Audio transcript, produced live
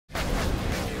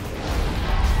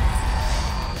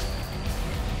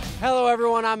Hello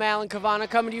everyone, I'm Alan Cavanna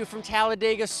coming to you from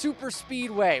Talladega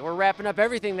Superspeedway. We're wrapping up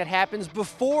everything that happens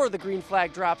before the green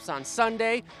flag drops on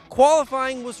Sunday.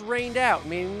 Qualifying was rained out,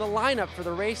 meaning the lineup for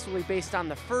the race will be based on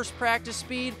the first practice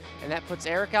speed, and that puts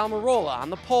Eric Almirola on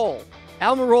the pole.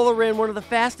 Almirola ran one of the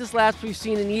fastest laps we've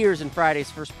seen in years in Friday's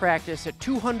first practice at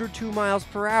 202 miles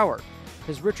per hour.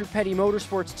 His Richard Petty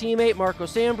Motorsports teammate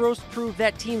Marcos Ambrose proved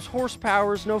that team's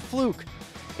horsepower is no fluke.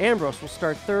 Ambrose will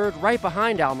start third, right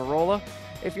behind Almirola.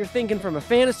 If you're thinking from a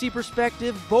fantasy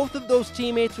perspective, both of those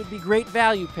teammates would be great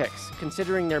value picks,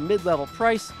 considering their mid-level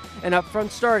price and upfront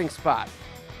starting spot.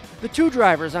 The two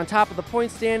drivers on top of the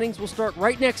point standings will start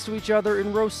right next to each other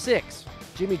in row 6.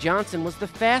 Jimmy Johnson was the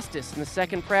fastest in the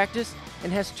second practice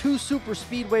and has 2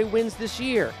 Superspeedway wins this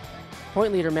year.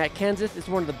 Point leader Matt Kenseth is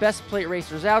one of the best plate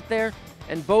racers out there,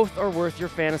 and both are worth your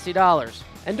fantasy dollars.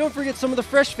 And don't forget some of the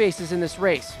fresh faces in this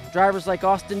race. Drivers like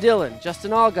Austin Dillon,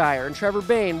 Justin Allgaier, and Trevor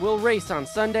Bayne will race on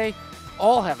Sunday.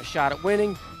 All have a shot at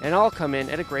winning, and all come in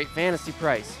at a great fantasy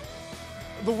price.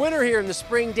 The winner here in the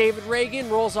spring, David Reagan,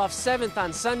 rolls off 7th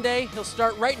on Sunday. He'll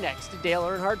start right next to Dale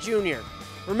Earnhardt Jr.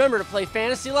 Remember to play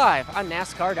Fantasy Live on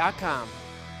NASCAR.com.